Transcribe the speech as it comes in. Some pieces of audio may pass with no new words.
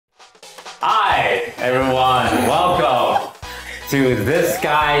Alright, everyone, welcome to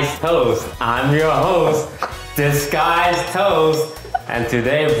DisguisedToast. I'm your host, DisguisedToast, and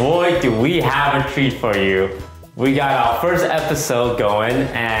today, boy, do we have a treat for you. We got our first episode going,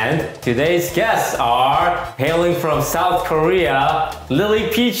 and today's guests are hailing from South Korea,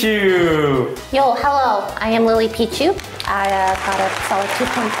 LilyPichu. Yo, hello, I am LilyPichu. I got a solid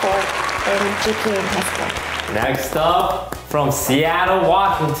 2.4 in GPA in high school. Next up, from Seattle,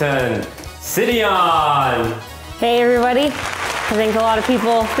 Washington, Sydeon. Hey everybody. I think a lot of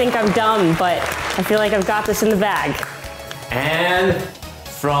people think I'm dumb, but I feel like I've got this in the bag. And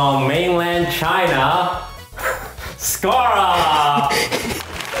from mainland China, Scarra.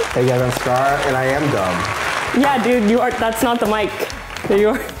 Hey guys, I'm Scarra and I am dumb. Yeah, dude, that's not the mic. You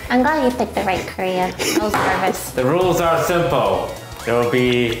are. I'm glad you picked the right Korean. I was nervous. The rules are simple. There will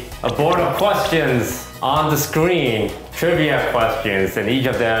be a board of questions on the screen, trivia questions, and each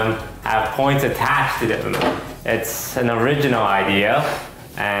of them have points attached to them. It's an original idea,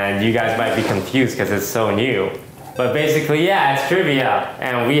 and you guys might be confused because it's so new. But basically, yeah, it's trivia,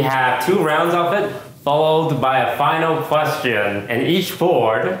 and we have 2 rounds of it, followed by a final question, and each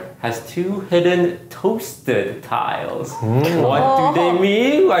board has 2 hidden toasted tiles. What do they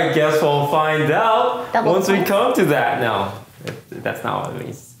mean? I guess we'll find out once we come to that. No, that's not what it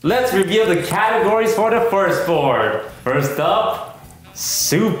means. Let's reveal the categories for the first board. First up,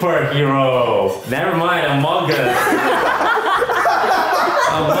 superhero. Never mind, Among Us.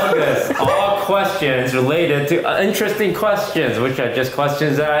 Among Us. All questions related to interesting questions, which are just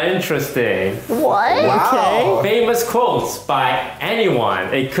questions that are interesting. What? Wow. Okay. Famous quotes by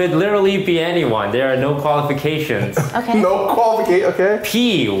anyone. It could literally be anyone. There are no qualifications. Okay. No qualification, okay?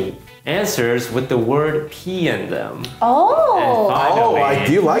 P. Answers with the word P in them. Oh. And finally, I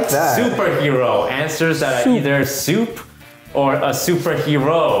do like that. Superhero. Answers that are either soup or a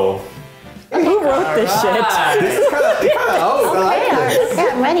superhero. Who wrote this shit? This is kind of, oh, I like this. Okay,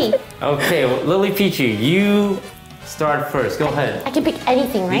 I'm ready. Okay, well, LilyPichu, you start first. Go ahead. I can pick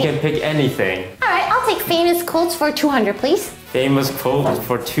anything, right? You can pick anything. All right, I'll take famous quotes for 200, please. Famous quote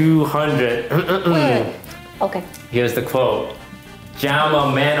for 200. Okay. Here's the quote. I'm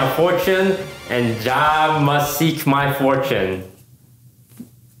a man of fortune, and I must seek my fortune.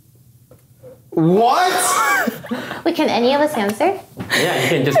 What? Wait, can any of us answer? Yeah, you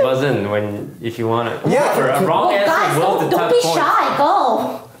can just buzz in if you want it. Yeah. For a wrong answer, Guys, will don't deduct be points. shy, go.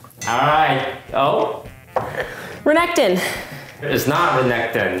 All right. Oh, Renekton. it's not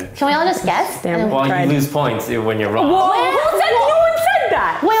Renekton. Can we all just guess? Damn. Well, Tried. you lose points when you're wrong. Whoa, who said, no one said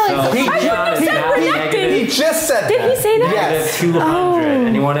that. Wait, So wait, John is said now Renekton. He just said Did he say that? negative 200.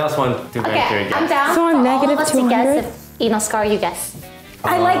 Anyone else want to venture a okay, guess? I'm down So I'm for all negative of us to 200? guess if, Scar, you guess.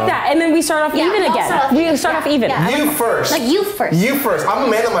 I like that. And then we start off even we'll again. start off We even. start off Yeah, even. yeah. You first. Like you first. You first. I'm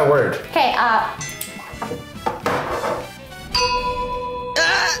a man of my word. Okay,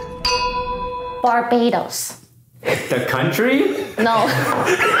 Barbados. The country? No.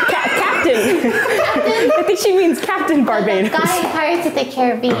 Captain. I think she means Captain Barbados. Guy Pirates of the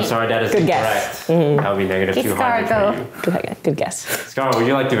Caribbean. I'm sorry, that is Good incorrect. guess. That would be negative Okay, 200 Scar, for you. Good guess. Scar, would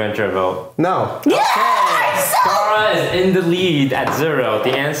you like to venture a vote? No. Scarra is in the lead at 0.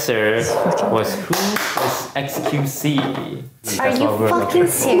 The answer was who is XQC? Are That's you what we're fucking looking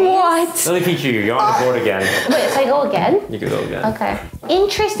for. serious? What? LilyPichu, you're on the board again. Wait, so I go again? You can go again. Okay.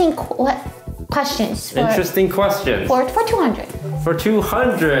 Interesting questions for, Interesting questions. for 200. For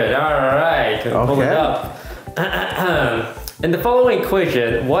 200, all right. Pull it Okay. up. In the following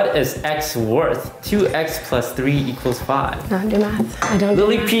equation, what is x worth? 2x plus 3 equals 5. I don't do math. I don't do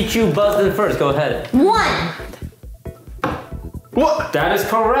math. LilyPichu buzzed in first. Go ahead. 1. What? That is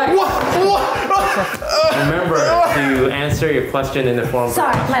correct. What? Remember to answer your question in the form of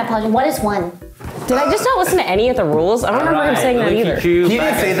Sorry, my apologies. What is 1? Did I just not listen to any of the rules? I don't remember him saying that either. He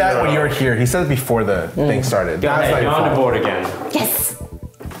didn't say that when you were here. He said it before the thing started. Go That's ahead, not you're your on the fault. board again. Yes.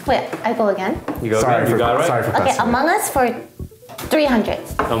 Wait, I go again? You go Sorry again. for, You got it right? sorry for Okay, pressing. Among Us for 300.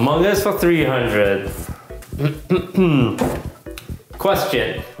 Among Us for 300.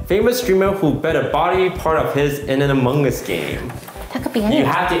 Question. Famous streamer who bet a body part of his in an Among Us game. That could be You anyone.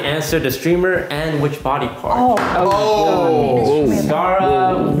 have to answer the streamer and which body part. Oh.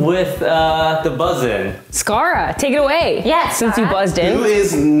 Scarra with the buzz-in. Scarra, take it away. Yes, Since you Scarra. buzzed Who in.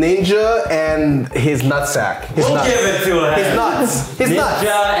 is Ninja and his nutsack? His We'll nuts. give it to him. His nuts. His nuts.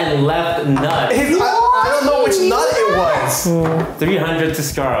 Ninja and left nut. I don't know which nut it was. 300 to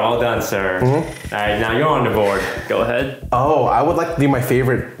Scarra. Well done, sir. All right, now you're on the board. Go ahead. Oh, I would like to do my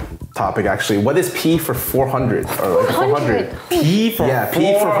favorite topic actually. What is P for 400? Or like 400? P for Yeah,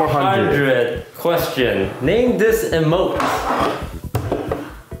 P for 400. 400. Question. Name this emote.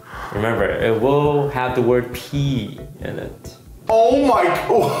 Remember, it will have the word P in it. Oh my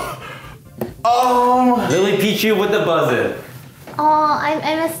god. LilyPichu with the buzzer. Oh, I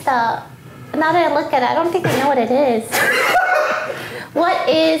messed up. Now that I look at it, I don't think I know what it is. What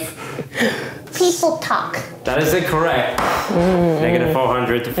is people talk? That is incorrect. Negative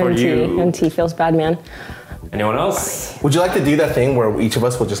 400 for you. NT feels bad, man. Anyone else? Would you like to do that thing where each of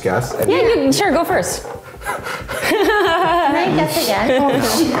us will just guess? Yeah, sure, go first. Can I guess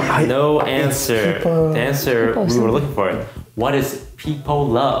again? No answer. The answer we were looking for. What is people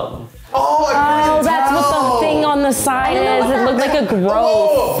love? Oh, that's what the thing on the side is. It looked like a growth.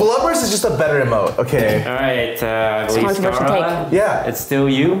 Oh, Blubbers is just a better emote. Okay. All right, controversial Scarra, take. Yeah. it's still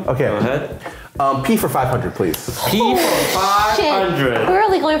you. Okay. Go ahead. P for 500, please. P for 500. We're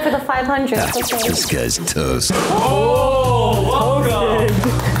really going for the 500. Okay. DisguisedToast. Oh, welcome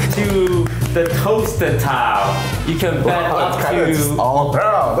to the toasted tile. You can bet up That's kind of just to all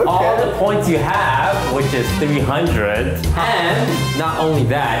around. Okay. all the points you have, which is 300. And not only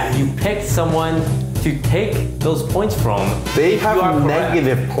that, you pick someone to take those points from. They You are have correct.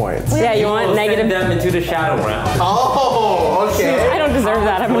 negative points. Yeah, you will want send negative? them into the shadow realm. Oh, I okay. don't deserve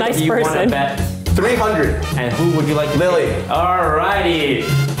that. I'm a What nice do you want to person. bet? 300. And who would you like to Lily. pick? Alrighty.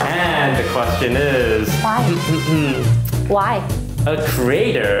 And the question is, Why? Why? a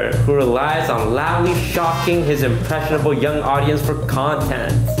creator who relies on loudly shocking his impressionable young audience for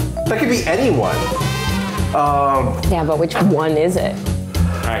content. That could be anyone. Yeah, but which one is it?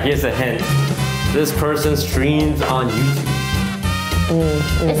 Alright, here's a hint. This person streams on YouTube.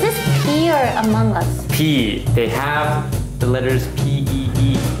 Is this P or Among Us? P. They have the letters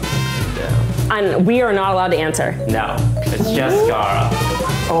P-E-E. And we are not allowed to answer. No, it's just Scarra.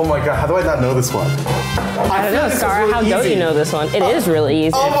 Oh my god, how do I not know this one? I don't know, Scarra, how don't you know this one? It is really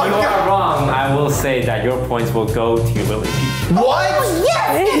easy. Oh my If you are god. wrong, I will say that your points will go to LilyPichu. What?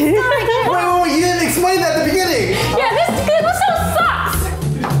 Yes! It's not again. Wait, you didn't explain that at the beginning. Yeah, this show sucks!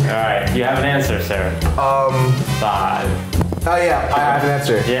 Alright, you have an answer, sir. 5. Oh yeah, I have an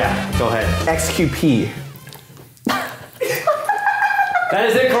answer. Yeah, go ahead. XQP. That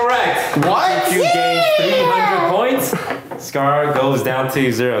is incorrect. What? You gain 300 points. Scar goes down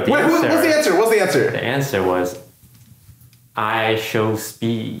to 0. Wait, what's the answer? What's the answer? The answer was I show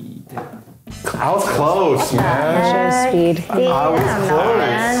speed. I was close, man. Show speed. I was close.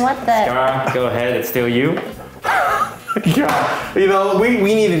 Man, what the? Scar, go ahead. It's still you. God. You know, we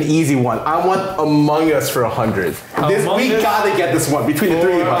need an easy one. I want Among Us for 100. We Us? gotta get this one between the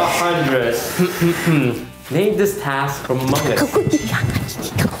three of us. 100. Name this task from Among Us.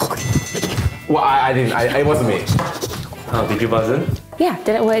 Well, I didn't. It wasn't me. Oh, did you buzz in? Yeah,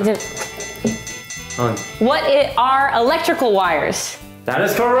 Oh, What are electrical wires? that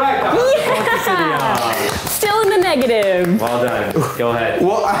is correct. Yeah! Still in the negative. Well done. Go ahead.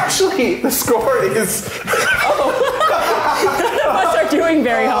 Well, actually, the score is. Must are doing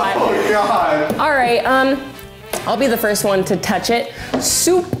very hot. Oh God. All right, I'll be the first one to touch it.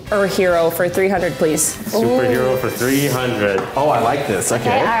 Superhero for 300, please. Superhero for 300. Oh, I like this.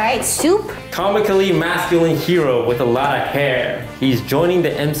 Okay, all right. Soup. Comically masculine hero with a lot of hair. He's joining the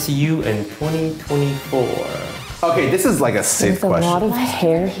MCU in 2024. Okay, this is like a Sid With a lot question. of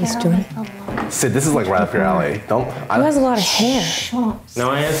hair he's doing. Sid, this is like right up your alley. Don't. Who has a lot of hair?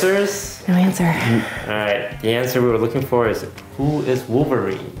 No answers? No answer. All right, the answer we were looking for is who is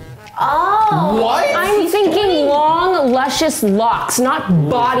Wolverine? Oh. What? I'm thinking long, luscious locks, not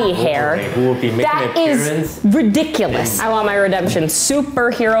body hair. Wolverine, who will be making That an is appearance. ridiculous. I want my redemption.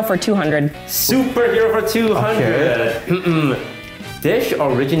 Superhero for 200. Superhero for 200. Dish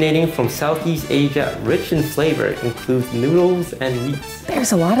originating from Southeast Asia, rich in flavor, includes noodles and meats.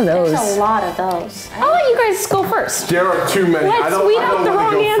 There's a lot of those. There's a lot of those. I'll let you guys go first. There are too many. Let's weed out the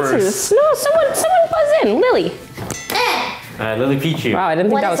wrong answers. No, someone buzz in. Lily. LilyPichu. Wow, I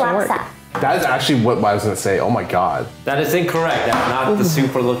didn't think What that is was gonna work. laksa? That is actually what I was gonna say. Oh my God. That is incorrect. That's not the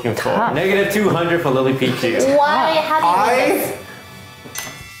soup we're looking for. Negative 200 for LilyPichu. Why? How do you do this?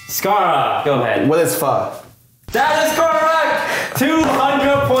 Scarra, go ahead. What is pho? That is correct!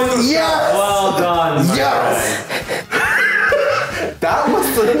 200 points for Yes! Scarra. Well done. my Yes! friend. That was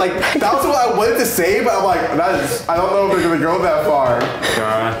that was what I wanted to say, but I'm like, I don't know if they're gonna go that far.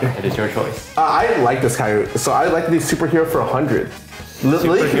 Scarra, it is your choice. I like this guy, so I'd like to do superhero for 100.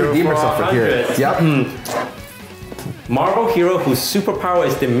 Lily can redeem herself for here. 100. Yep. Marvel hero whose superpower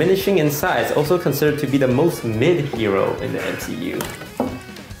is diminishing in size, also considered to be the most mid hero in the MCU.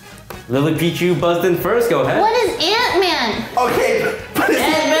 LilyPichu buzzed in first, go ahead. What is Ant-Man? Okay, but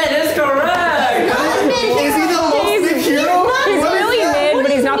Ant-Man is correct! is he the most mid hero? He's What is really that? mid,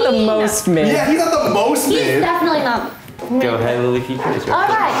 but he's not the most mid. Yeah, he's not the most He's mid. definitely not. Go ahead, LilyPichu. It's your All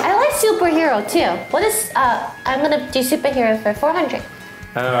right, I like superhero too. What is, I'm gonna do superhero for 400.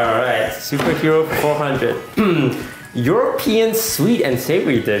 Alright, superhero for 400. European sweet and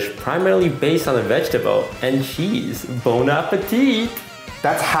savory dish primarily based on a vegetable and cheese. Bon appetit.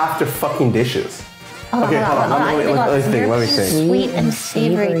 That's half their fucking dishes. Hold on. Let me think. Sweet and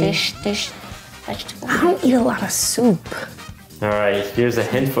savory dish, vegetable. I don't eat a lot of soup. Alright, here's a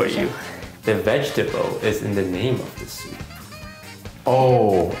hint for you. The vegetable is in the name of the soup.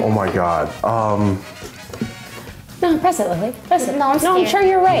 Oh my god. No, press it, Lily. Press it. No, I'm I'm scared. sure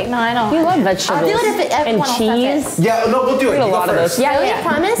you're right. No, I don't. You love vegetables. I'll do it if everyone else and does cheese. Yeah, no, we'll do it. A You lot go of first. those. Yeah, Really? yeah.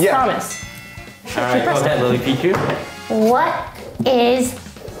 Promise? Yeah. Promise. Alright, go ahead, LilyPichu. What is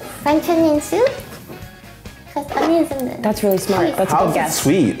French onion soup? Because onions in the... That's really smart. That's a How's good it guess.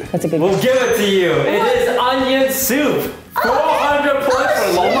 sweet? That's a good We'll guess. give it to you. It is onion soup. 400 points for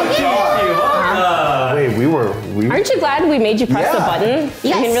LilyPichu. Wait, we were. Aren't you glad we made you press the Yeah. button?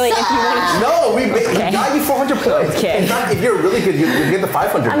 Yes. I mean, really, if you want to. No, we got you 400 points. Okay. In fact, if you're really good, you get the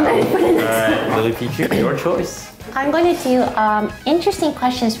 500 I'm now. ready for the next. Alright, LilyPichu, your choice. I'm going to do interesting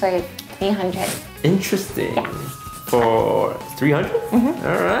questions for 300. Interesting. Yeah. For 300?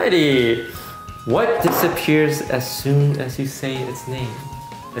 Alrighty. What disappears as soon as you say its name?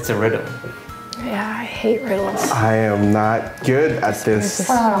 It's a riddle. Yeah, I hate riddles. I am not good at this.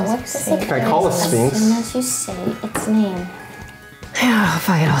 Hold on, what's the secret? Can I call a sphinx? As soon as you say its name. Yeah,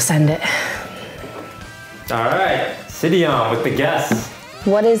 fuck it, I'll send it. Alright, Sydeon with the guess.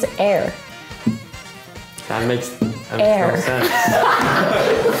 What is air? That makes Air. no sense.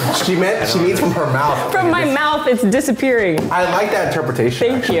 She means from her mouth. From my mouth, it's disappearing. I like that interpretation.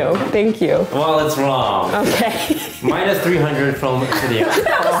 Thank you. Thank you. Well, it's wrong. Okay. Minus 300 from Sydeon.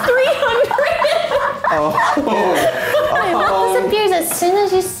 That was 300. What disappears as soon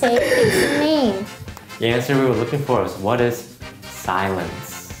as you say its name? The answer we were looking for is what is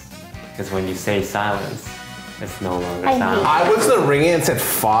silence? Because when you say silence, it's no longer I hate silence. I was gonna ring it and said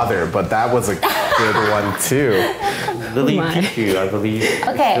father, but that was a good one too. LilyPichu, I believe,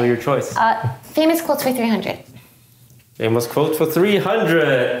 Okay. still your choice. Famous quotes for 300. Famous quote for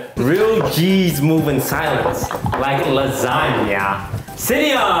 300. Real G's move in silence, like lasagna.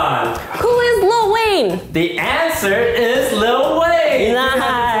 Sydeon! Who is Lil Wayne? The answer is Lil Wayne.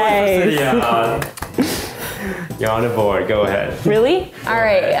 Nice. Sydeon. You're on the board, go ahead. Really? All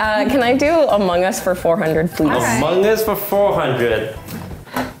right. Can I do Among Us for 400, please? Among Us for 400.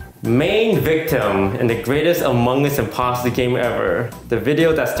 Main victim in the greatest Among Us imposter game ever. The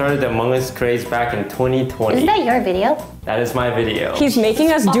video that started the Among Us craze back in 2020. Isn't that your video? That is my video. He's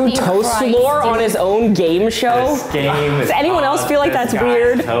making us do Fucking toast Christ, lore on dude. his own game show. This game is Does anyone else feel like that's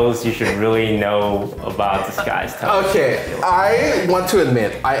weird? Toast, you should really know about DisguisedToast. Okay, I want to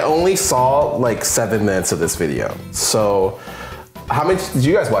admit, I only saw like 7 minutes of this video. So, how much did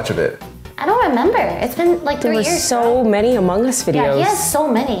you guys watch of it? I don't remember. It's been like 3 There were years. so many Among Us videos. Yeah, he has so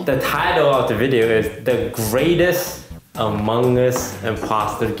many. The title of the video is The Greatest Among Us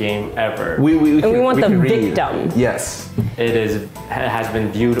Imposter Game Ever. we want the can read. victim. Yes. It has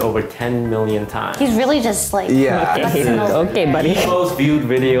been viewed over 10 million times. He's really just like... Yeah. Okay, no. okay, buddy. The most viewed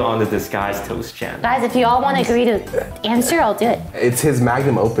video on the DisguisedToast channel. Guys, if you all want to agree to answer, I'll do it. It's his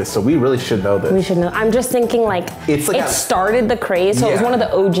magnum opus, so we really should know this. We should know. I'm just thinking like, It's like it a- started the craze, so it was Yeah. one of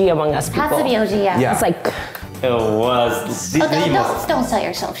the OG Among Us people. Has to be OG, yeah. Yeah. It's like, It was the, Oh, the most. don't sell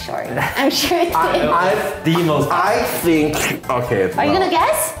yourself short. I'm sure it's It good. was the most. I think, okay. Are you gonna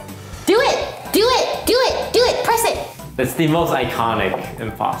guess? Do it! Do it! Do it! Do it! Press it! It's the most iconic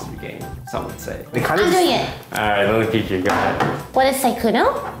imposter game, some would say. It kind of I'm doing it. Alright, LilyPichu, go ahead. What is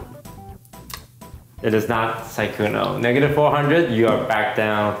Saikuno? It is not Saikuno. Negative 400, you are back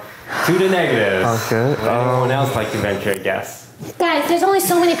down to the negatives. Okay, Would anyone else like to venture a guess? Guys, there's only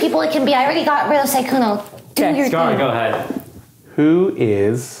so many people it can be. I already got rid of Saikuno. Do Okay, your Scarra, thing. go ahead. Who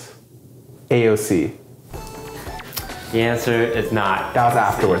is AOC? The answer is not. That was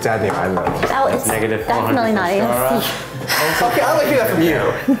afterwards. I didn't know. Oh, it's Negative 400 definitely not from AOC. Okay, I'll let you hear that from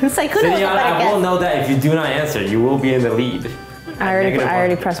you. Saikuno was a Sydeon, better I will guess. know that if you do not answer, you will be in the lead. I already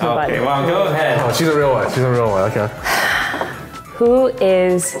Negative pressed my Okay, button. well, go ahead. Oh, she's a real one. She's a real one. Okay. Who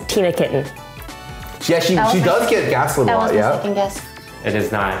is Tina Kitten? Yeah, she That was my does get gaslit a That was lot. my Yeah. second guess. It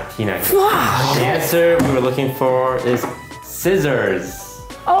is not Tina. The answer we were looking for is scissors.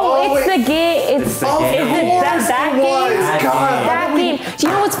 Oh, it's wait. the game. It's the Is game. it that game? God. That game. Do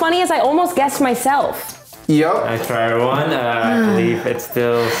you know what's funny is I almost guessed myself. Yep. Nice try, everyone. I believe it's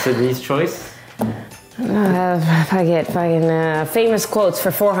still Sydney's choice. Fucking famous quotes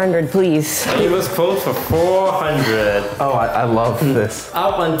for 400, please. Famous quote for 400. Oh, I love this.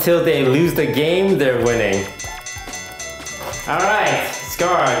 Up until they lose the game, they're winning. All right,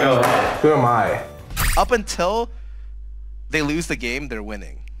 Scarra, go ahead. Who am I? Up until they lose the game, they're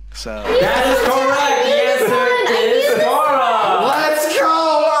winning. So That is correct. The answer is Scarra. Let's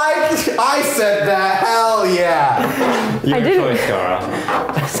go! I said that. Hell yeah! Your I didn't- choice,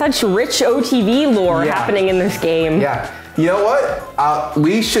 Scarra. Such rich OTV lore happening in this game. Yeah. You know what?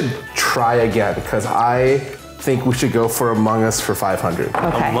 We should try again because I think we should go for Among Us for 500.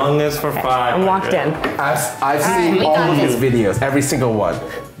 Okay. Among Us for 500. I'm locked in. I've seen we all got of his this. videos, every single one.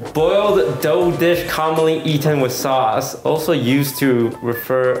 Boiled dough dish commonly eaten with sauce, also used to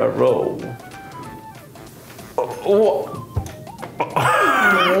refer a roll.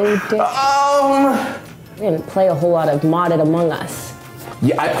 We didn't play a whole lot of Modded Among Us.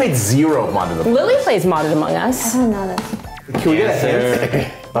 Yeah, I played zero Modded Among Us. Lily plays Modded Among Us. I don't know this. Can we get a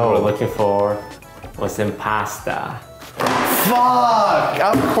hint? What we're looking for was impasta. Fuck!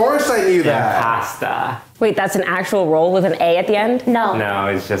 Of course I knew that. Impasta. Wait, that's an actual roll with an A at the end? No. No,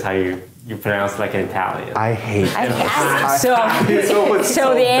 it's just how you pronounce it like in Italian. I hate that. So, It's so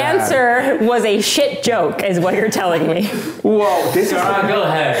the bad. answer was a shit joke, is what you're telling me. Whoa, this is. Scarra, go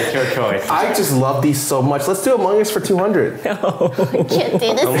ahead. It's your choice. I just love these so much. Let's do Among Us for 200. Can't do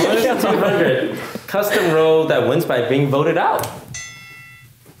this. Among Us 200. Custom roll that wins by being voted out.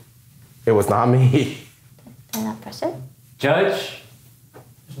 It was not me. Can I press it? Judge.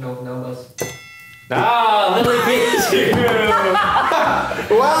 There's no numbers. Ah, LilyPichu.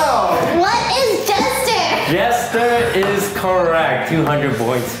 Wow! What is Jester? Jester is correct. 200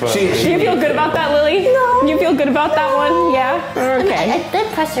 points for Do you feel good about that, Lily? No. You feel good about that one? Yeah? I mean, Okay. I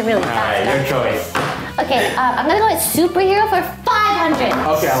did press it really All right, fast. your choice. Okay, I'm gonna go with superhero for 500.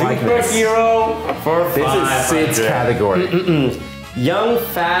 Okay, I like this. Superhero for This 500. is Sid's category. Young,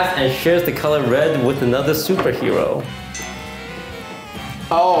 fast, and shares the color red with another superhero.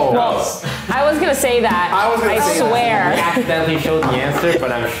 Oh. I was gonna say that. I was gonna say that. We swear. accidentally showed the answer, but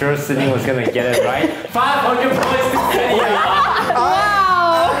I'm sure Sydney was gonna get it right. 500 points to Sydney.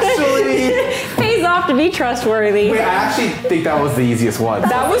 Wow. Actually, Pays off to be trustworthy. wait, I actually think that was the easiest one.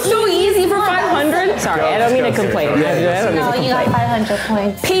 That was so easy for 500. Sorry, I don't mean to complain. I don't mean No, to you got complain. 500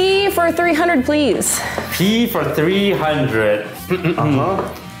 points. P for 300, please. P for 300.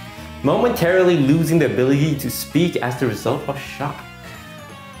 Momentarily losing the ability to speak as the result of shock.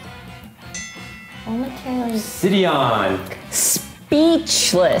 Momentarily. Sydeon.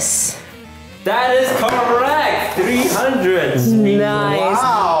 Speechless. That is correct. 300. Nice.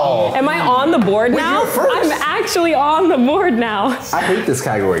 Wow. Am I on the board now? you were first. I'm actually on the board now. I hate this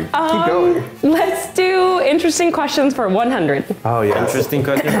category. Keep going. Let's do interesting questions for 100. Oh, yeah. Interesting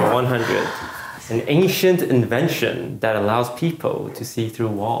question for 100. An ancient invention that allows people to see through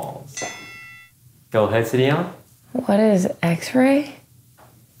walls. Go ahead, Sydeon. What is X-ray?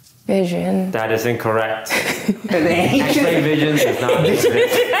 Vision. That is incorrect. An ancient. X-ray vision does not exist.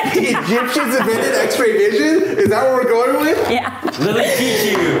 The Egyptians invented X-ray vision? Is that what we're going with? Yeah.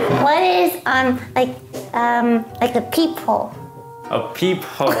 LilyPichu. What is like the peephole? A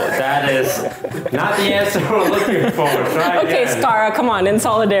peephole. That is not the answer we're looking for. Try Okay, again. Scarra, come on, in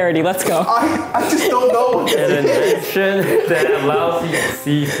solidarity, let's go. I just don't know what An it is. invention that allows you to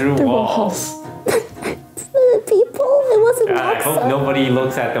see through walls. The peephole? It wasn't God, I hope nobody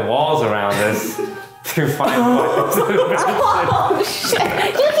looks at the walls around us to find what this invention. Oh shit!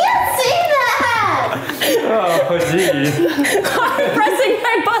 You can't say that. Oh, geez. I'm pressing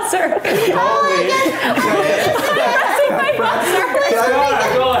my buzzer. Oh my god! Pressing my buzzer.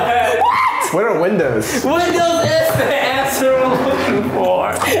 Scarra, go ahead. What are windows? Windows is the answer we're looking for.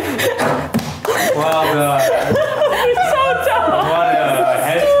 Well done. So dumb. What a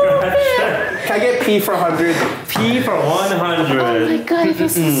head scratcher. Can I get P for 100? P for 100. Oh my god! It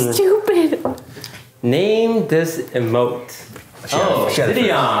was so stupid. Name this emote. Oh, She had it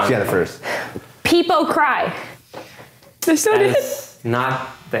Sydeon. first. Peepo cry. They're so That good. is not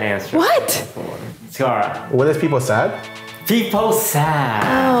the answer. What? Scarra. What is people sad? People sad.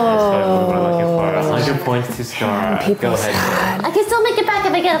 That's what we were looking for. 100 points to Scarra. People Go ahead. sad. I can still make it back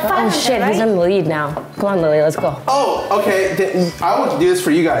if I get a 500. Oh shit, right? he's in the lead now. Come on, Lily, let's go. Oh, okay. I want to do this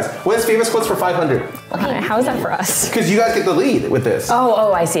for you guys. What is famous quotes for 500? How is that for us? Because you guys get the lead with this.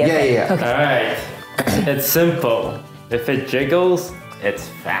 Oh, I see. Okay. Yeah. Okay. All right. It's simple. If it jiggles, it's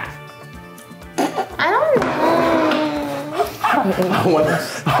fat. I don't know.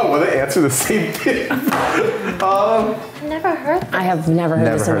 I want to answer the same thing. I've never heard that. I have never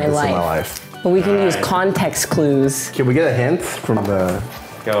heard this in my life. But we can use context clues. Can we get a hint from the...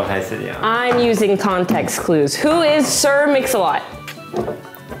 Go ahead, Sydeon. I'm using context clues. Who is Sir Mix-a-Lot?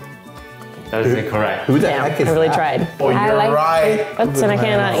 That is incorrect. Who the Damn, heck is I really that? tried. Oh, I you're like right. What's and I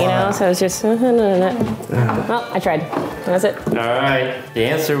cannot, you know. So it's just. Well, I tried. That's it. All right. The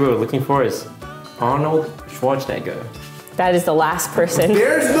answer we were looking for is Arnold Schwarzenegger. That is the last person.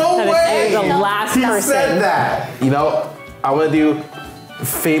 There's no That way. is the last He person. said that. You know, I want to do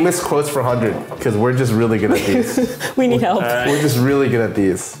famous quotes for 100 because we're just really good at these. We need help. We're just really good at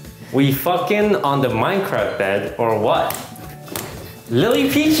these. We fucking on the Minecraft bed or what?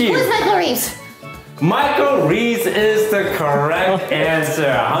 LilyPichu. Who's Michael Reeves? Michael Reeves is the correct answer.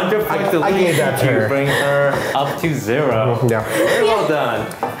 100 points to I gave that to LilyPichu. her. Bring her up to 0. Yeah. Very well done.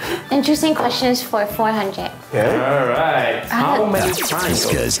 Interesting questions for 400. Okay. All right. How many triangles?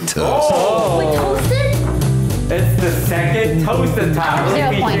 DisguisedToast. Oh, With toasted? it's the second toasted time.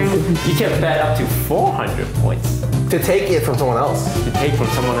 0 LilyPichu, you can bet up to 400 points. To take it from someone else. To take from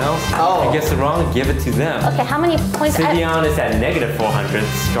someone else. Oh. If you guess it wrong, give it to them. Okay, how many points? Sydeon is at negative 400.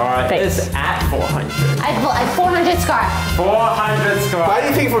 Scarra Thanks. is at 400. I 400 Scar. 400 Why Scarra. do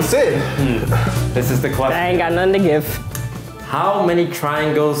you take it from Sid? This is the I question. ain't got nothing to give. How many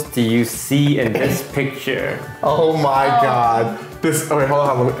triangles do you see in this picture? Oh my god. This. Okay, hold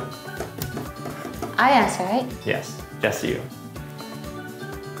on. Let me, I answer, right? Yes, just you.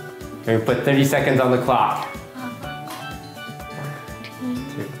 Can we put 30 seconds on the clock?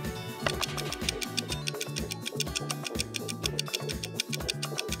 2.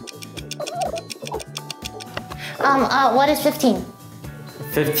 What is 15?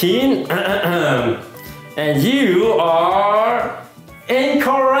 15? And you are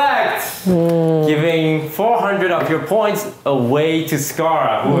incorrect! Giving 400 of your points away to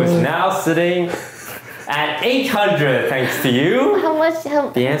Scarra, who is now sitting at 800 thanks to you. How much?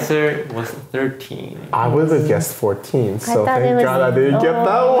 The answer was 13. I would have guessed 14, so thought it thank was- God I didn't get that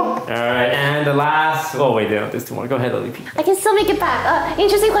one. Alright, and the last. Oh, wait, no, there's 2 more. Go ahead, LilyPichu. I can still make it back.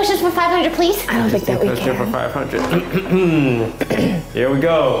 Interesting questions for 500, please. I don't think that we Question for can. 500. Here we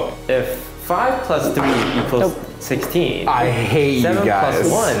go. If 5 plus 3 equals 16. I hate 7 you guys.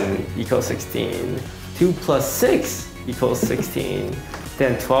 plus 1 equals 16. 2 plus 6 equals 16.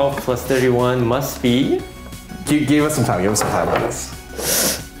 Then 12 plus 31 must be. Give us some time. Give us some time on this.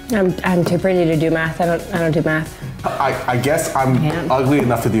 I'm too pretty to do math. I don't do math. I guess I'm Yeah. ugly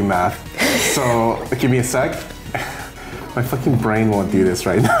enough to do math. So give me a sec. My fucking brain won't do this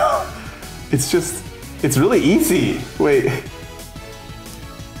right now. It's really easy. Wait.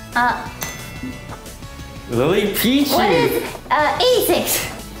 LilyPichu. What is 86?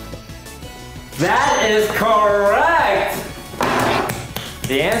 That is correct.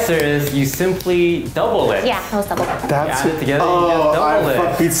 The answer is you simply double it. Yeah, that was double. That's Add it together, you Oh, get double I'm it.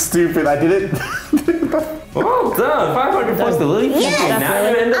 fucking stupid. I did it. Well done. 500 points to LilyPichu. Yes. Now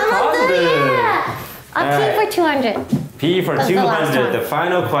you're in the I'm up there, positive. yeah. I'm Alright. for 200. P for That's the last 200, one. the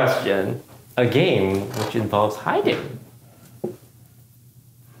final question. A game which involves hiding.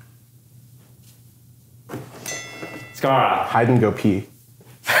 Scarra. Hide and go pee.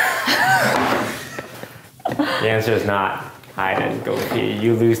 The answer is not hide and go pee.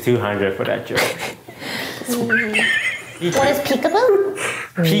 You lose 200 for that joke. What is peekaboo?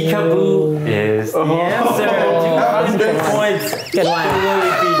 Peekaboo is the answer. 200 points. Good one.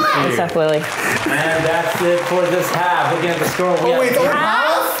 LilyPichu. What's up, Lily? And that's it for this half. Looking at the score, we Wait, have don't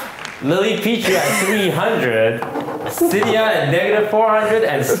half? LilyPichu at 300, Sydeon at negative 400,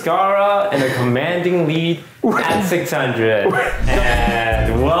 and Scarra in a commanding lead at 600.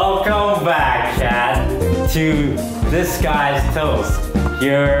 And welcome back, chat, to DisguisedToast.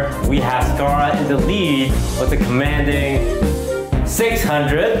 Here we have Scarra in the lead with a commanding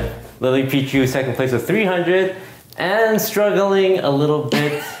 600. LilyPichu second place with 300, and struggling a little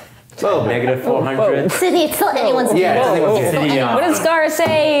bit. Negative 400. City, it's still anyone's Yeah, game. it's anyone's game. Sydeon. What does Scar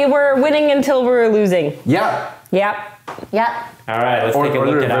say? We're winning until we're losing. Yeah. Yep. Yep. All right, let's take a Or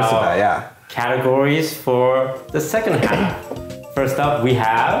the look at reverse of our that, yeah. categories for the second half. First up, we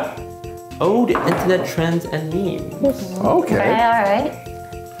have Ode, Internet Trends, and Memes. Okay. Okay, alright.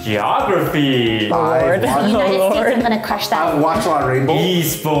 Geography. I've United Lord. States, I'm gonna crush that. watched a lot of Rainbow.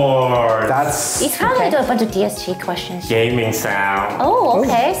 Esports. That's He's probably gonna do a bunch of DSG questions. Gaming sound. Oh,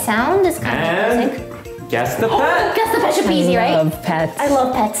 okay. Sound is kind of And interesting. guess the pet. Guess the pet should be easy, right? Love pets. I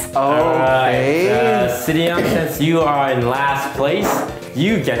love pets. okay. Sydeon, since you are in last place,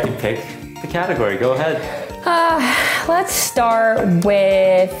 you get to pick the category. Go ahead. Let's start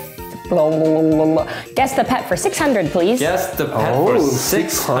with guess the pet for 600, please. Guess the pet Oh, for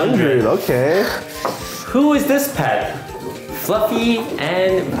 600. 600. Okay. Who is this pet? Fluffy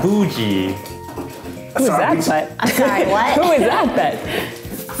and Bougie. Who is that pet? I'm sorry, what? Who is that pet?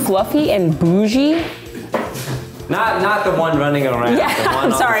 Fluffy and bougie? Not the one running around. Yeah, the one I'm on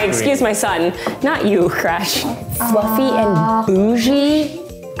the sorry, screen. excuse my son. Not you, Crash. Fluffy and bougie?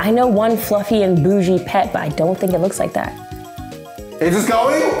 I know one fluffy and bougie pet, but I don't think it looks like that. Is this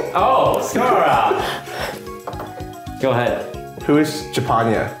going? Oh, Scarra. Go ahead. Who is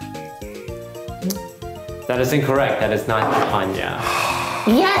Japania? That is incorrect. That is not Japania.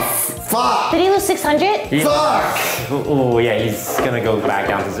 Yes! Fuck! Did he lose 600? Fuck! Oh, yeah, he's gonna go back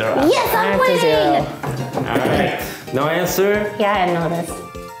down to 0. Yes, I'm Back to winning! Alright. No answer. Yeah, I know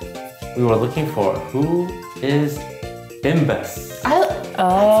this. We were looking for who is Bimbus. Oh,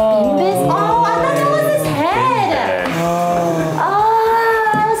 I thought that was his head!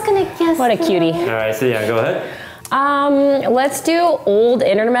 Oh, I was gonna guess. What a cutie. Alright, so yeah, go ahead. Let's do old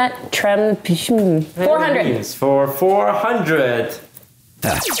internet trend 400. For 400.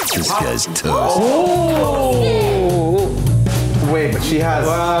 This guy's toast. Wait, but she has.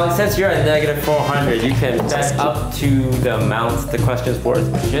 Well, since you're at negative 400, you can bet up to the amount the question's worth,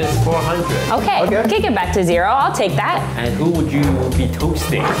 which is 400. Okay, kick it back to 0. I'll take that. And who would you be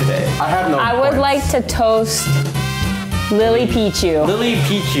toasting today? I have no. I would like to toast LilyPichu.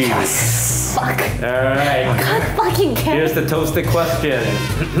 LilyPichu. Fuck. Alright. God fucking care. Here's the toasted question.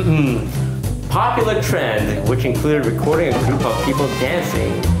 Popular trend, which included recording a group of people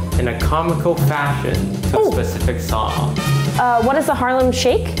dancing in a comical fashion to a specific song. What is the Harlem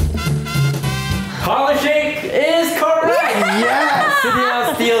Shake? Harlem Shake is correct! Yes!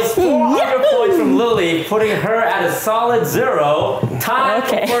 Sydeon steals 400 points from Lily, putting her at a solid 0, tied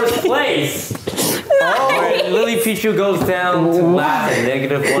for first place. LilyPichu goes down to last at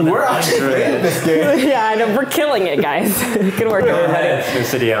negative 100. We're actually playing this game. Yeah, I know, we're killing it, guys. Good work, Go everybody. ahead,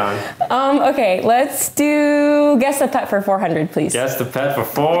 Sydeon. Okay, let's do guess the pet for 400, please. Guess the pet for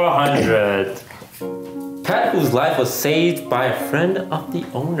 400. Pet whose life was saved by a friend of the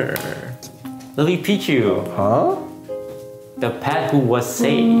owner. LilyPichu. Huh? The pet who was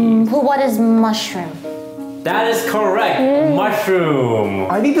saved. What is mushroom? That is correct. Mushroom.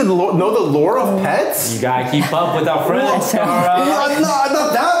 I need to know the lore of pets? You gotta keep up with our friend Not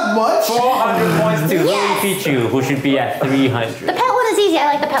that much. 400 points to LilyPichu, who should be at 300. The pet one is easy. I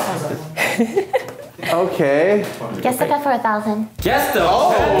like the pet one. Okay. Guess the pet for 1,000. Guess the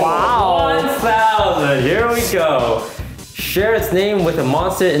pet. wow. 1,000. Here we go. Share its name with a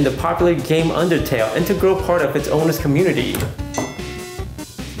monster in the popular game Undertale, integral part of its owner's community.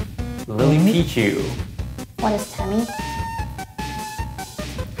 LilyPichu. What is Tammy?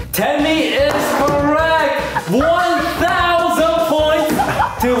 Tammy is correct! 1,000 points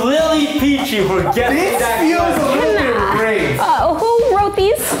to LilyPichu for guessing This that feels a question. little bit rigged. Who wrote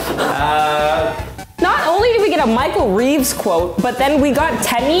these? Not only did we get a Michael Reeves quote, but then we got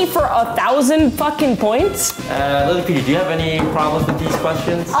Temmie for 1,000 fucking points. LilyPichu, do you have any problems with these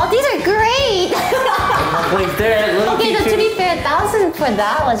questions? Oh, these are great! Link there, Okay, so to LilyPichu. be fair, 1,000 for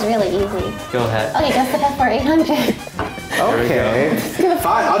that was really easy. Go ahead. Okay, guess the pet for 800. Okay.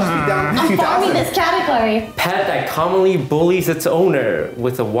 Fine, I'll just be down to I'm farming 2,000. this category. Pet that commonly bullies its owner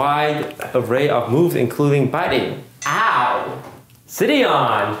with a wide array of moves, including biting. Ow!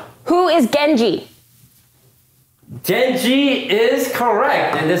 Sydeon. Who is Genji? Genji is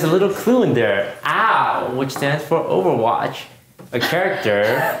correct, and there's a little clue in there. Ow, which stands for Overwatch. A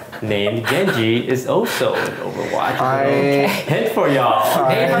character named Genji is also in Overwatch. Hint for y'all.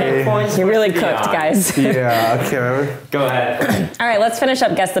 800 points. You're really for Sydeon. cooked, guys. Yeah, okay. Go ahead. All right, let's finish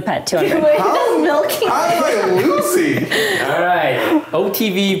up Guess the Pet 200. Wait, that's milking. I'm like Lucy. All right.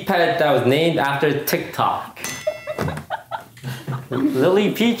 OTV pet that was named after TikTok.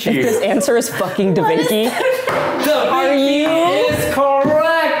 LilyPichu. This answer is fucking DaVinci. Are you? Is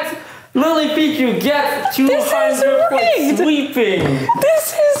correct. LilyPichu gets 200 points rigged. sweeping.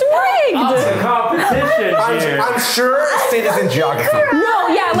 This is rigged. Up the competition here. I'm sure Sydeon's in geography. No,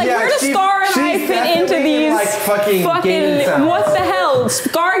 yeah, like Yeah, where does she- Scar and I she's fit into definitely in, these like, fucking game sounds. what the hell?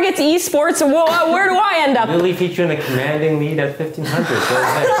 Scar gets esports, and where do I end up? LilyPichu in a commanding lead at 1,500. Go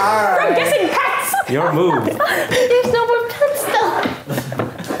ahead. I'm guessing pets. Your move. There's no more pets though.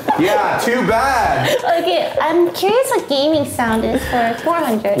 Yeah, too bad. Okay, I'm curious what gaming sound is for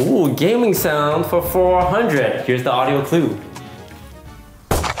 400. Ooh, gaming sound for 400. Here's the audio clue.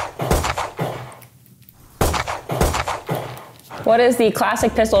 What is the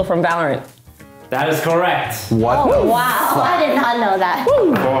classic pistol from Valorant? That is correct. What? Oh, wow, I did not know that.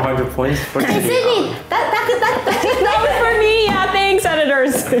 400 points for Hey, Sydeon. Sydney, that That was for me. Yeah, thanks,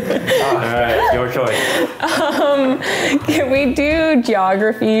 editors. All right, your choice. Can we do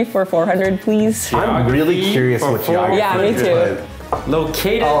geography for 400, please? I'm really curious what geography Yeah, me is, too. but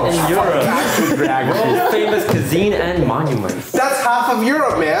Located in Europe. World famous cuisine and monuments. That's half of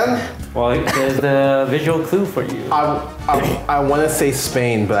Europe, man. Well, there's the visual clue for you. I want to say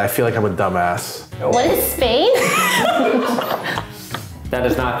Spain, but I feel like I'm a dumbass. What is Spain? That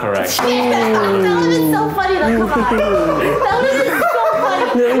is not correct. That would have been so funny though, come on. That would have been so funny.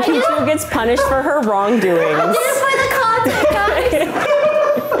 LilyPichu gets punished for her wrongdoings. I did it for the content, guys.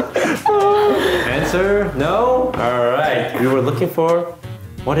 Answer, no? All right, we were looking for,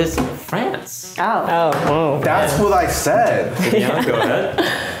 what is France? Oh. That's what I said. Yeah, go ahead.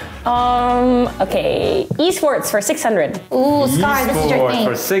 Okay. Esports for 600. Ooh, Scar, this is your Esports thing.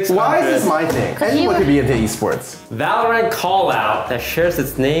 for 600. Why is this my thing? Anyone could be into esports. Valorant callout that shares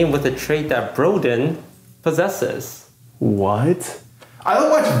its name with a trait that Broden possesses. What? I don't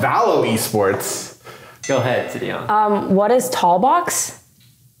watch Valo esports. Go ahead, Sydeon. What is tall box?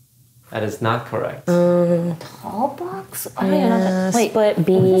 That is not correct. Tall box? I don't even know that. Wait, Split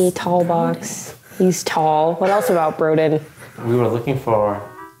B, tall box. He's tall. What else about Broden? We were looking for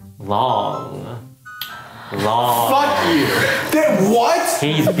long. Fuck you. Then what?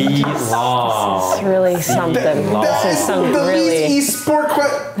 He's B long. It's really something. That This is is some the really. least esport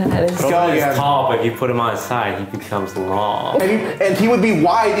question. That is. Broden is again. tall, but if you put him on his side, he becomes long. And he would be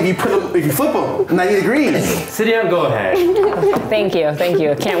wide if you flip him 90 degrees. Sydeon, go ahead. Thank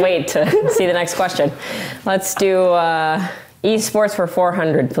you. Can't wait to see the next question. Let's do esports for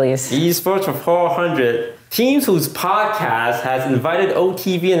 400, please. Esports for 400. Teams whose podcast has invited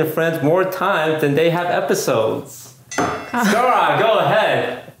OTV and friends more times than they have episodes. Scarra, go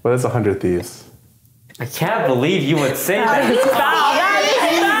ahead. Well, that's 100 Thieves. I can't believe you would say that.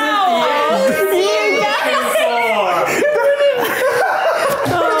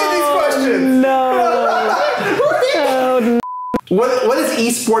 What is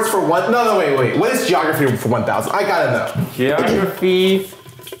esports for one? No, wait. What is geography for 1,000? I gotta know. Geography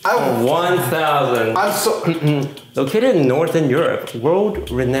for 1,000. I'm so. Located in Northern Europe,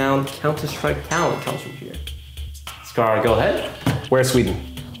 world-renowned Counter-Strike talent comes from here. Scar, go ahead. Where's Sweden?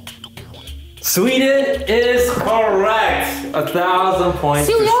 Sweden is correct. 1,000 points.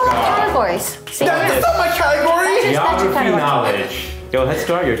 see, we to all have Scar. categories. See, That's not my category. Geography knowledge. Go ahead,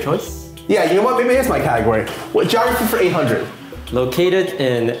 Scar, your choice. Yeah, you know what? Maybe it's my category. What geography for 800? Located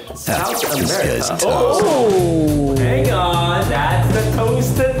in South America. Oh. Hang on, that's the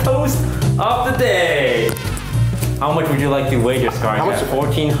toast of the day. How much would you like to wager, Scar? How much?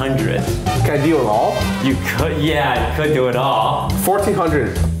 1,400. Can I deal it all? You could, yeah, you could do it all.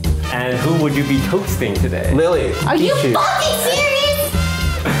 1,400. And who would you be toasting today? Lily. are you Pichu. fucking serious?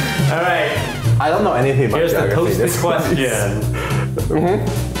 All right, I don't know anything about here's the geography. toasted question.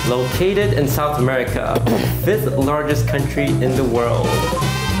 Located in South America, 5th largest country in the world.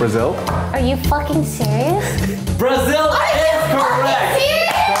 Brazil. Are you fucking serious? Brazil is correct.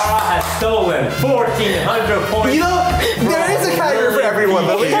 Scarra has stolen 1,400 points. You know, there is a category for everyone,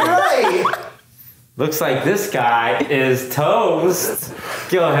 Lily. You're right. Looks like this guy is toast.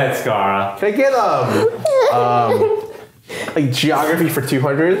 Go ahead, Scarra. Can I get like geography for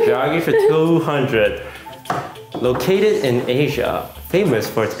 200? Geography for 200. Located in Asia, famous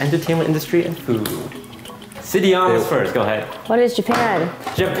for its entertainment industry and food. Sydeon is first. Go ahead. What is Japan?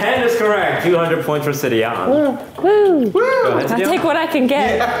 Japan is correct. 200 points for Sydeon. Woo. Go ahead, I'll Sydeon. take what I can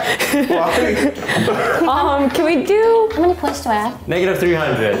get. Can we do? How many points do I have? Negative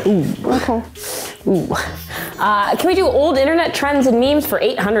 300. Can we do old internet trends and memes for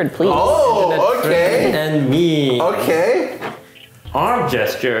 800, please? Oh, okay. And me. Okay. Arm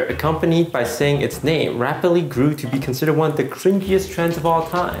gesture, accompanied by saying its name, rapidly grew to be considered one of the cringiest trends of all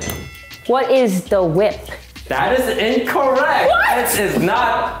time. What is the whip? That is incorrect. What? This is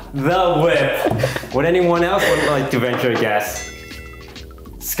not the whip. Would anyone else would like to venture a guess?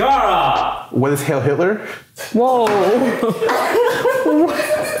 Scarra! What is Hail Hitler? Whoa.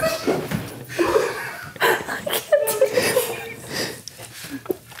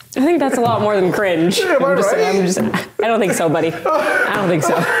 I think that's a lot more than cringe. Am I right? I don't think so, buddy. I don't think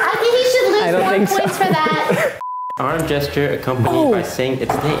so. I think he should lose I don't more think so. points for that. Arm gesture accompanied by saying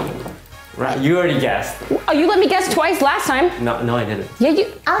its name. Right, you already guessed. Oh, you let me guess twice last time. No, I didn't. Yeah,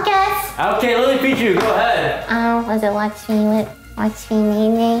 you. I'll guess. Okay, LilyPichu, go ahead. Was it watch me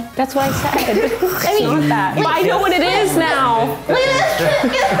Nene? That's what I said. I mean, not that. But I know what it is now. Look at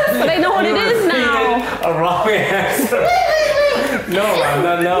this. But I know what it is now. A wrong answer. No,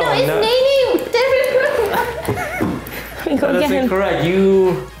 it's Nene. Let me go That's get him. incorrect.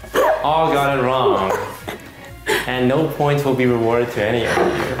 You all got it wrong. And no points will be rewarded to any of you.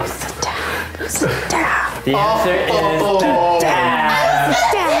 The answer is the dab.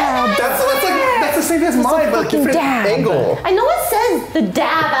 That's the same thing as mine, but fucking different dab. angle. I know it says the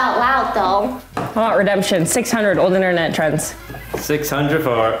dab out loud though. How about Redemption? 600 old internet trends. 600 for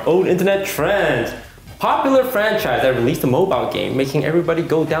our old internet trends. Popular franchise that released a mobile game, making everybody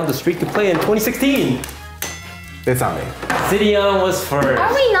go down the street to play in 2016. It's not me. Sydeon was first.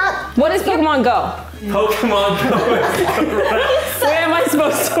 Are we not? What is Pokemon Go? Pokemon Go is correct. Wait, am I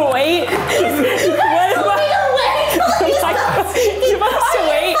supposed to wait? What am I supposed to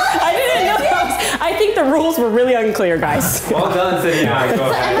wait? I didn't know that. I think the rules were really unclear, guys. Well done, Sydeon. Go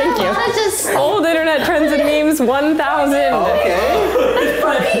ahead. Thank you. I just Old internet trends and memes 1,000. Okay.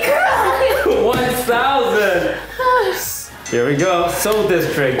 1,000. Here we go. Soul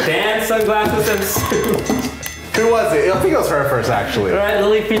District. Dance, sunglasses, and suit. Who was it? I think it was her first, actually. All right,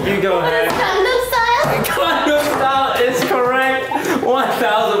 LilyPichu, go ahead. Gangnam Style. Gangnam Style is correct.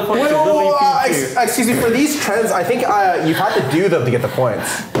 1,000 points to LilyPichu. Excuse me, for these trends, I think you've had to do them to get the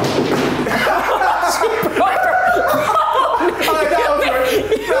points.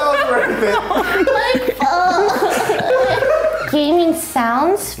 Gaming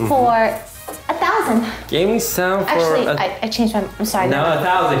sounds for 1,000. Gaming sound for Actually, I changed my. I'm sorry. no,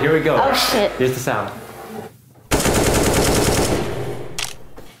 1,000. Here we go. Oh shit. Here's the sound.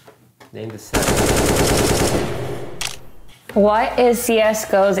 Name the sound. What is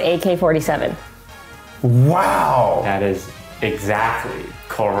CSGO's AK-47? Wow. That is exactly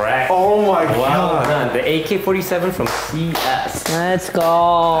correct. Oh my Well god. done. The AK-47 from CS. Let's go.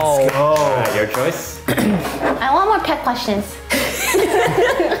 All right, your choice. I want more pet questions.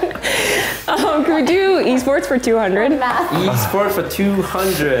 Can we do esports for 200? Math. Esport for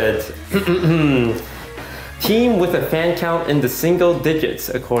 200. Team with a fan count in the single digits,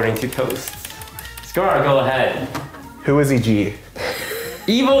 according to Toast. Scarra, go ahead. Who is EG?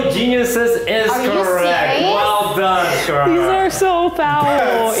 Evil Geniuses is Are you correct. serious? Well done, Scarra. These are so foul.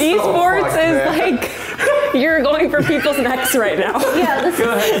 That's so Esports fucked, is man. like, you're going for people's necks right now. Yeah, this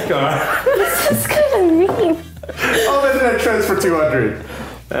Go ahead, Scarra. is kind of mean. Oh, internet trends for 200.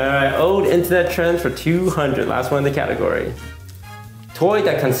 All right, old internet trends for 200. Last one in the category. Toy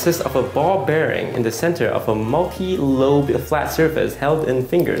that consists of a ball bearing in the center of a multi-lobed flat surface held in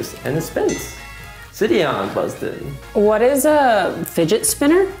fingers and it spins. Sydeon buzzed in. What is a fidget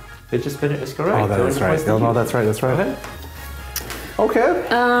spinner? Fidget spinner is correct. Oh, that is 200 right. points to No, you. that's right. That's right. Go ahead.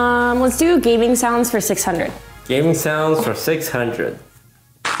 Okay. Let's do gaming sounds for 600. Gaming sounds for 600.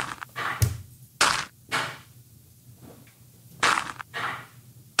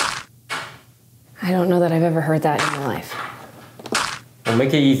 I don't know that I've ever heard that in my life. We'll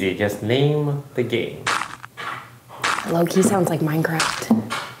make it easy. Just name the game. Low-key sounds like Minecraft.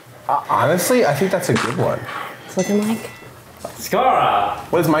 Honestly, I think that's a good one. It's looking like. Scarra,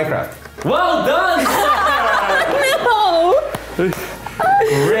 What is Minecraft? well done! No!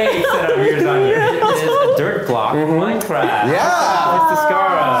 Great set of ears on you. It is a dirt block, Minecraft. Yeah. It's the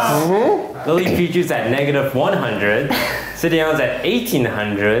Scarra. LilyPichu's at -100. Sydeon's at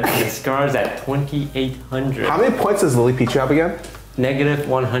 1,800. And Scarra's at 2,800. How many points does LilyPichu have again?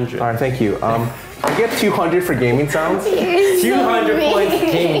 -100. All right, thank you. I get 200 for gaming sounds. 200 points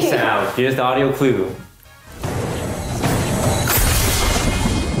gaming sound. Here's the audio clue.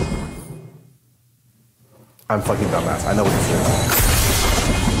 I'm fucking dumbass. I know what this is.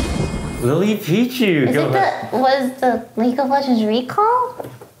 LilyPichu, Is go it ahead. was the League of Legends recall?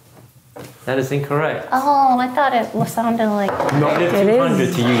 That is incorrect. Oh, I thought it sounded like.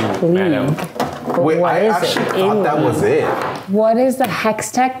 -200 to you, madam. Wait, What I is actually it? thought that was it. What is the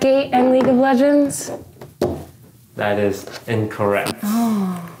Hextech Gate in League of Legends? That is incorrect.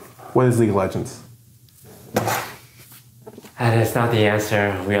 What is League of Legends? That is not the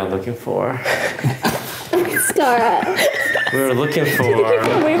answer we are looking for. Scarra. We're looking for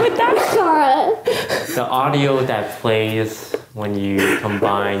Wait with that? Scarra. the audio that plays when you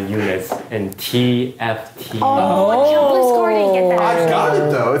combine units in TFT. Oh, Scarra didn't get that. I got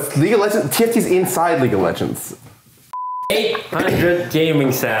it though. It's League of Legends. TFT's inside League of Legends. 800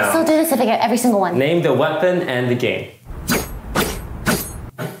 gaming So sound. do this if I get every single one. Name the weapon and the game.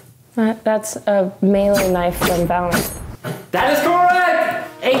 That's a melee knife from Valorant. That is correct!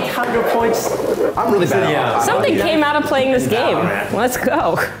 800 points. I'm really bad. Yeah. at Something came out of playing this game. Valorant. Let's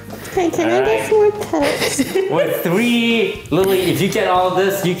go. Hey, can I get more pets? With 3, Lily, if you get all of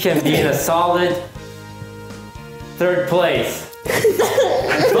this, you can be in a solid 3rd place.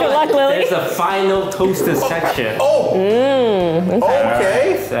 Good luck, Lily. There's a final toasted section. Oh.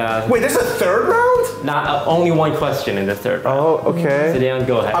 Okay. So, Wait, there's a third round? not only one question in the 3rd round. Oh, okay. Sydeon,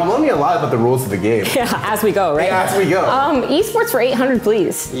 go ahead. I'm learning a lot about the rules of the game. Yeah, as we go, right? As we go. Esports for 800,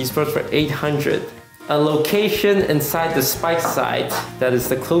 please. Esports for 800. a location inside the spike site that is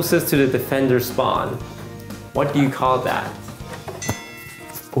the closest to the defender spawn. What do you call that?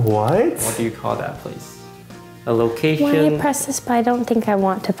 What? What do you call that place? A Why location do you press this? But I don't think I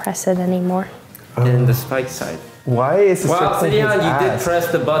want to press it anymore. in the spike site. Why is this Well, Sydeon, you did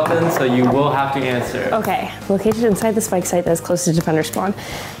press the button, so you will have to answer. Okay, location inside the spike site that is close to defender spawn.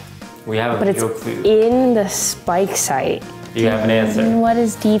 We have But a it's video clue. in the spike site. Do you have an answer? And what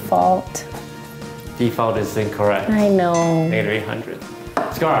is default? Default is incorrect. I know. Negative 800.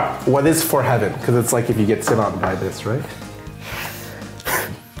 Scar. What is for heaven? Because it's like if you get sit on by this, right?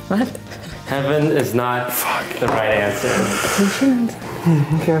 What? Heaven is not the right answer.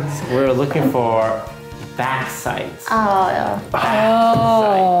 Okay. We're looking for back sites. Oh, yeah.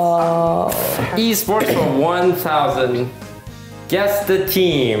 Oh. Esports for 1,000. Guess the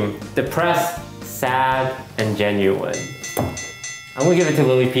team. Depressed, sad, and genuine. I'm gonna give it to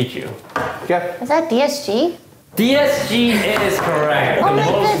LilyPichu. Okay. Is that DSG? DSG is correct. Oh The my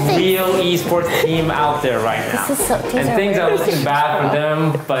most goodness. real esports team out there right now. This is so, these And are things are really looking bad for them,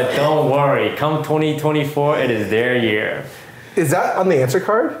 but don't worry. Come 2024, it is their year. Is that on the answer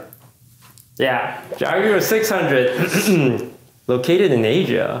card? Yeah, Jaguar 600. Located in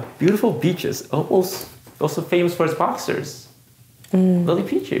Asia, beautiful beaches, almost also famous for its boxers.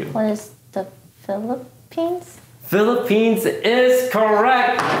 LilyPichu. What is the Philippines? Philippines is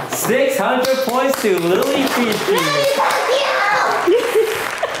correct. 600 points to LilyPichu.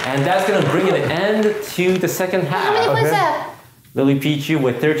 And that's gonna bring an end to the second How many half. points up? LilyPichu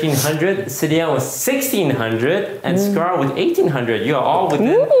with 1,300, Sydeon with 1,600, and Scarra with 1,800. You are all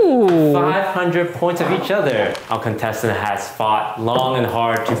within 500 points of each other. Our contestant has fought long and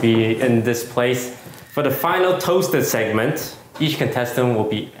hard to be in this place. For the final toasted segment, each contestant will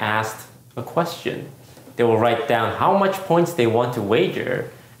be asked a question. They will write down how much points they want to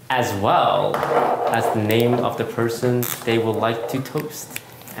wager, as well as the name of the person they would like to toast,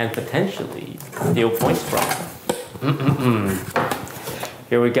 and potentially steal points from.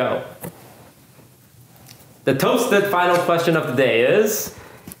 Here we go. The toasted final question of the day is,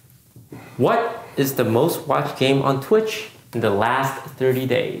 what is the most watched game on Twitch in the last 30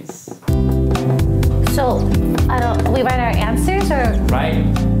 days? So, we write our answers or? Right?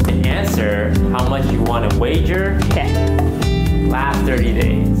 The answer, how much you want to wager, Okay. last 30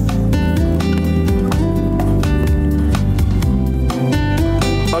 days.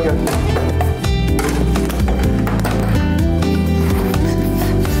 Okay.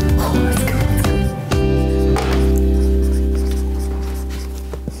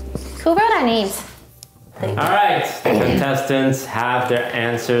 Who wrote our names? All right, the contestants have their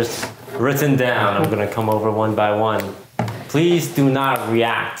answers written down. I'm gonna come over one by one. Please do not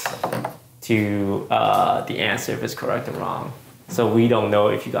react to the answer if it's correct or wrong. So we don't know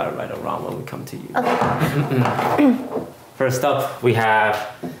if you got it right or wrong when we come to you. Okay. First up, we have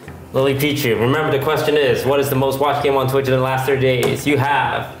LilyPichu. Remember, the question is, what is the most watched game on Twitch in the last 30 days? You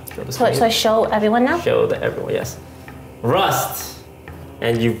have, So I show everyone now? show that everyone, yes. Rust,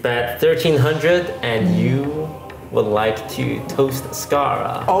 and you bet 1,300, and you would like to toast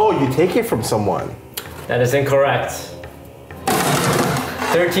Scarra. Oh, you take it from someone. That is incorrect.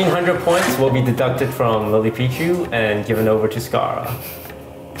 1,300 points will be deducted from LilyPichu and given over to Scarra.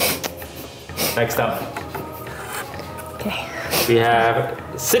 Next up, Okay. we have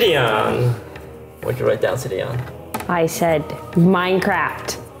Sydeon. What'd you write down, Sydeon? I said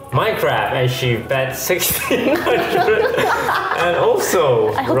Minecraft. Minecraft, and she bet 1,600. And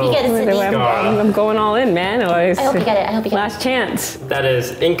also, I hope you get it, Sydney. I'm going all in, man. I hope you get it. I hope you get Last chance. that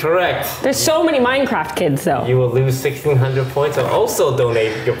is incorrect. There's so many Minecraft kids, though. You will lose 1,600 points and also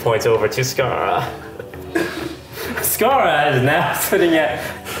donate your points over to Scarra. Scarra is now sitting at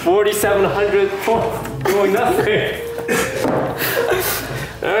 4,700 points, doing nothing.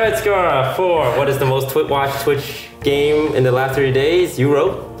 All right, Scarra, 4. What is the most watched Twitch game in the last 30 days? You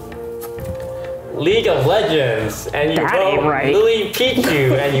wrote League of Legends, and you That wrote ain't right.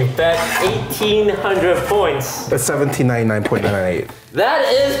 LilyPichu, and you bet 1,800 points. That's 1799.98. That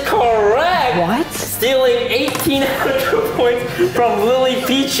is correct. What? Stealing 1,800 points from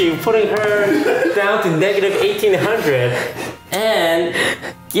LilyPichu, putting her down to negative 1,800, and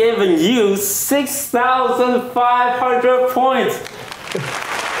giving you 6,500 points,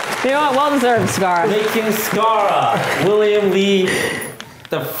 You know what? Well deserved, Scar. making Scarra, William Lee,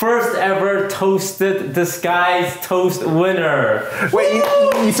 the first ever toasted disguised toast winner. Wait,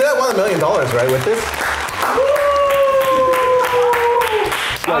 you said I won $1 million, right, with this?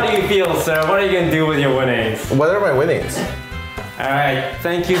 How do you feel, sir? What are you gonna do with your winnings? What are my winnings? All right,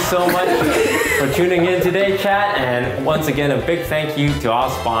 thank you so much for tuning in today, chat, and once again, a big thank you to our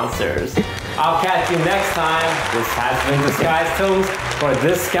sponsors. I'll catch you next time. This has been Disguised Toast for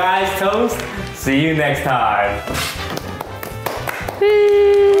Disguised Toast. See you next time.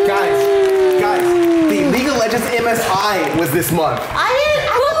 Guys, the League of Legends MSI was this month. I